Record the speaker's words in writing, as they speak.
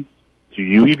to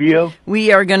UEVO.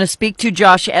 We are going to speak to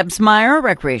Josh Ebbesmeyer,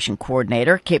 Recreation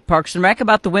Coordinator, Cape Parks and Rec,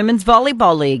 about the Women's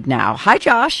Volleyball League now. Hi,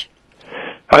 Josh.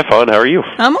 Hi, Fawn. How are you?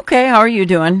 I'm okay. How are you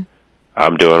doing?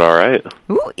 I'm doing all right.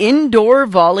 Ooh, indoor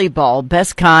volleyball,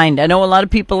 best kind. I know a lot of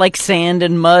people like sand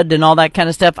and mud and all that kind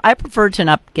of stuff. I prefer to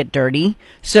not get dirty.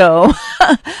 So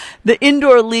the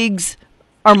indoor leagues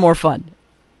are more fun.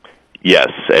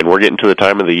 Yes, and we're getting to the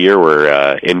time of the year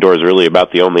where indoor is really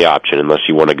about the only option unless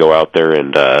you want to go out there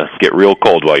and get real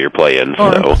cold while you're playing.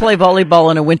 Or play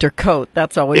volleyball in a winter coat.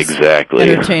 That's always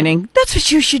entertaining. That's what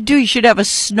you should do. You should have a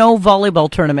snow volleyball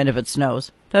tournament if it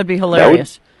snows. That'd be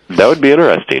hilarious. That would be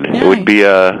interesting. Yeah. It would be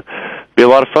a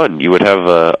lot of fun. You would have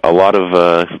a lot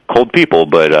of cold people,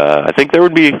 but I think there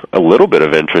would be a little bit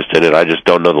of interest in it. I just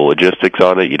don't know the logistics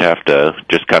on it. You'd have to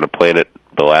just kind of plan it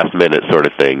the last minute sort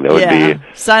of thing. That would be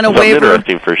sign a waiver.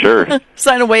 Interesting for sure.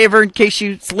 Sign a waiver in case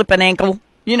you slip an ankle.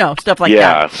 You know, stuff like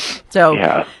that.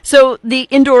 So the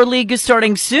indoor league is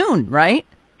starting soon, right?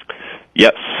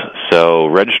 Yes. So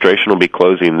registration will be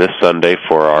closing this Sunday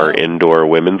for our indoor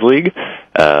women's league,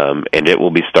 and it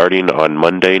will be starting on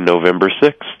Monday, November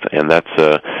 6th. And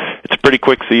it's a pretty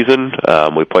quick season.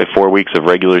 We play 4 weeks of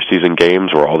regular season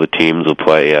games where all the teams will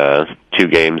play 2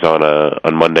 games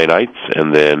on Monday nights,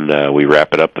 and then we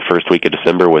wrap it up the first week of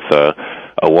December with a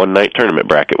one-night tournament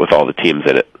bracket with all the teams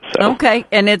in it. So. Okay,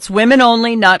 and it's women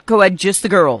only, not co-ed, just the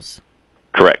girls.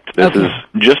 Correct. This is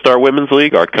just our women's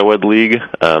league. Our co-ed league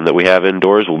that we have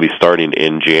indoors will be starting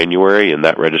in January, and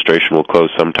that registration will close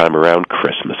sometime around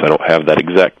Christmas. I don't have that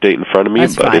exact date in front of me,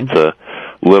 but it's a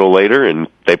little later, and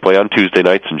they play on Tuesday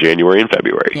nights in January and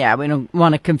February. Yeah, we don't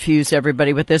want to confuse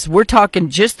everybody with this. We're talking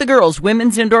just the girls,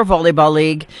 Women's Indoor Volleyball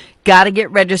League. Got to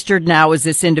get registered now. Is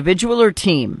this individual or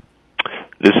team?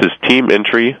 This is team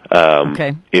entry.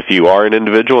 If you are an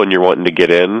individual and you're wanting to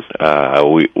get in,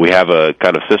 we have a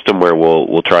kind of system where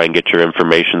we'll try and get your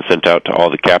information sent out to all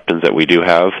the captains that we do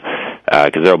have,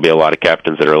 because there'll be a lot of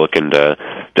captains that are looking to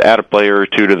add a player or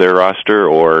two to their roster,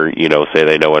 or say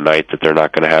they know a night that they're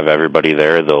not going to have everybody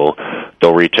there. They'll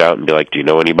reach out and be like, "Do you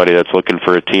know anybody that's looking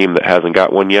for a team that hasn't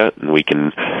got one yet?" And we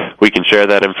can share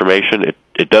that information.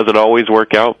 It doesn't always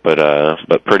work out, but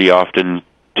pretty often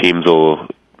teams will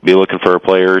be looking for a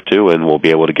player or two, and we'll be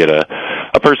able to get a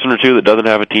person or two that doesn't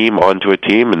have a team onto a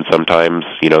team, and sometimes,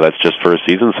 that's just for a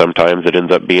season. Sometimes it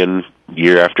ends up being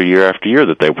year after year after year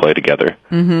that they play together.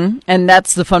 Mm-hmm. And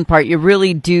that's the fun part. You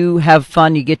really do have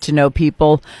fun. You get to know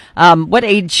people. What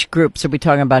age groups are we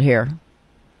talking about here?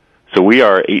 So we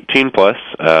are 18 plus.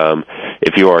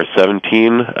 If you are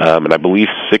 17, and I believe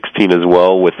 16 as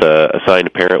well with a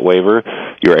assigned parent waiver,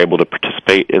 you're able to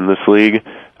participate in this league.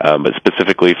 But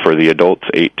specifically for the adults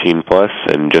 18 plus,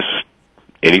 and just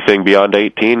anything beyond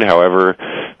 18, however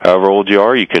old you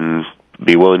are, you can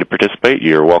be willing to participate.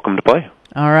 You're welcome to play.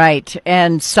 All right.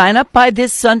 And sign up by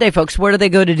this Sunday, folks. Where do they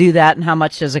go to do that, and how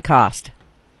much does it cost?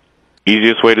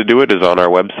 Easiest way to do it is on our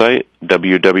website,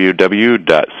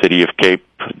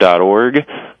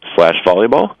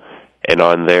 www.cityofcape.org/volleyball. And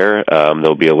on there,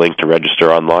 there'll be a link to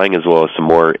register online, as well as some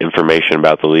more information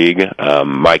about the league.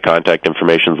 My contact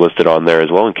information is listed on there as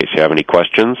well in case you have any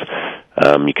questions.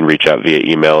 You can reach out via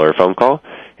email or phone call.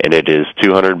 And it is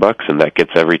 $200, and that gets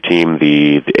every team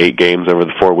the 8 games over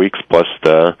the 4 weeks plus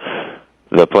the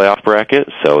playoff bracket.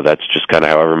 So that's just kind of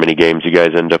however many games you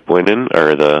guys end up winning,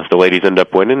 or the ladies end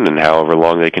up winning, and however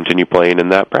long they continue playing in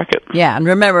that bracket. Yeah, and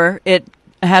remember, it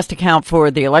has to count for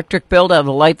the electric bill to have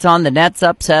the lights on, the nets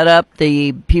up, set up,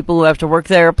 the people who have to work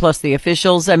there, plus the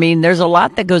officials. I mean, there's a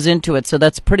lot that goes into it, so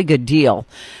that's a pretty good deal.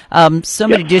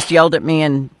 Somebody just yelled at me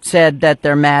and said that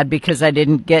they're mad because I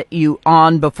didn't get you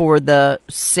on before the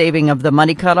saving of the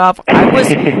money cutoff.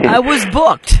 I was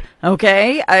booked.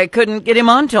 Okay, I couldn't get him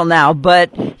on till now, but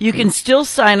you can still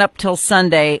sign up till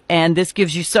Sunday, and this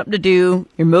gives you something to do.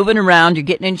 You're moving around, you're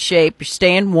getting in shape, you're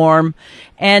staying warm,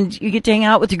 and you get to hang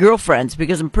out with your girlfriends,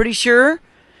 because I'm pretty sure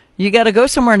you got to go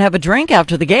somewhere and have a drink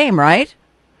after the game, right?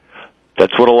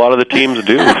 That's what a lot of the teams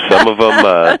do.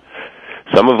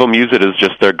 Some of them use it as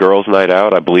just their girls' night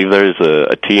out. I believe there's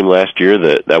a team last year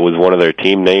that was one of their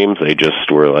team names. They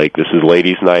just were like, "This is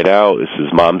ladies' night out. This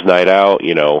is mom's night out."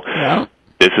 Yeah.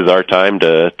 This is our time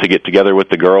to get together with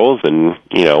the girls and,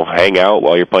 hang out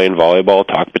while you're playing volleyball,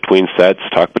 talk between sets,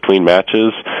 talk between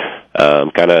matches,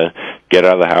 kind of get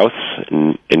out of the house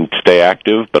and stay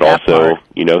active, but also,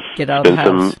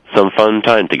 spend some fun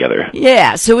time together.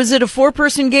 Yeah. So is it a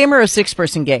 4-person game or a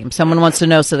 6-person game? Someone wants to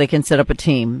know so they can set up a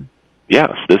team.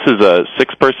 Yes. This is a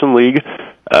 6-person league.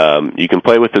 You can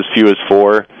play with as few as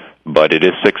 4. but it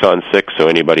is 6-on-6, so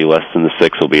anybody less than the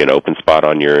 6 will be an open spot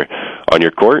on your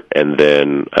court, and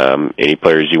then any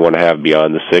players you want to have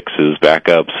beyond the 6 as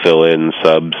backups, fill-in,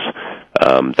 subs,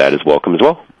 that is welcome as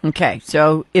well. Okay,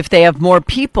 so if they have more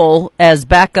people as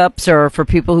backups or for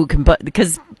people who can,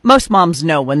 because most moms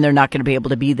know when they're not going to be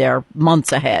able to be there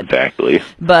months ahead. Exactly.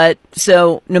 But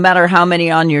so no matter how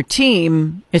many on your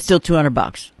team, it's still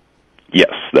 $200.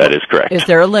 Yes, that is correct. Is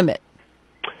there a limit?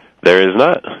 There is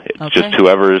not. It's just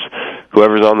whoever's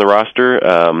on the roster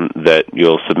that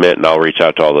you'll submit, and I'll reach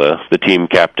out to all the team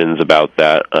captains about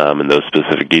that and those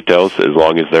specific details. As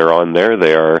long as they're on there,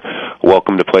 they are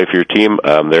welcome to play for your team.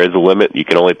 There is a limit. You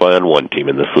can only play on one team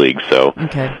in this league, so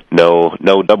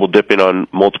no double dipping on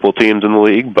multiple teams in the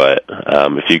league, but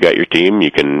if you got your team, you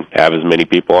can have as many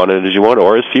people on it as you want,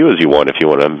 or as few as you want if you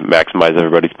want to maximize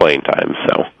everybody's playing time.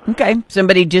 So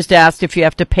somebody just asked if you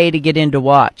have to pay to get in to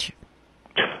watch.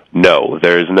 No,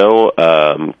 there is no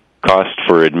cost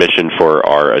for admission for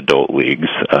our adult leagues.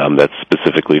 That's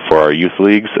specifically for our youth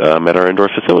leagues at our indoor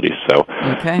facilities. So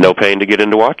no paying to get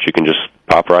in to watch. You can just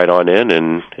pop right on in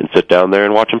and sit down there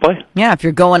and watch and play. Yeah, if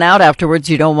you're going out afterwards,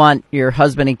 you don't want your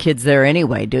husband and kids there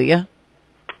anyway, do you?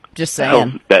 Just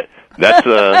saying. That's that's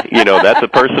a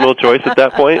personal choice at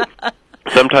that point.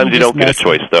 Sometimes you don't get a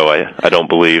choice, though, I don't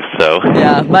believe, so.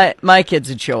 Yeah, my kids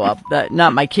would show up.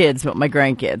 Not my kids, but my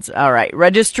grandkids. All right.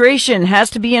 Registration has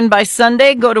to be in by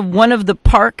Sunday. Go to one of the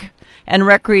park and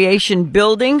recreation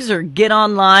buildings or get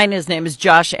online. His name is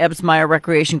Josh Ebbesmeyer,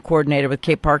 Recreation Coordinator with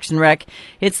Cape Parks and Rec.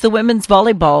 It's the Women's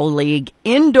Volleyball League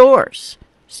indoors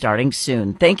starting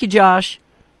soon. Thank you, Josh.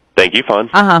 Thank you, Fawn.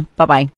 Bye-bye.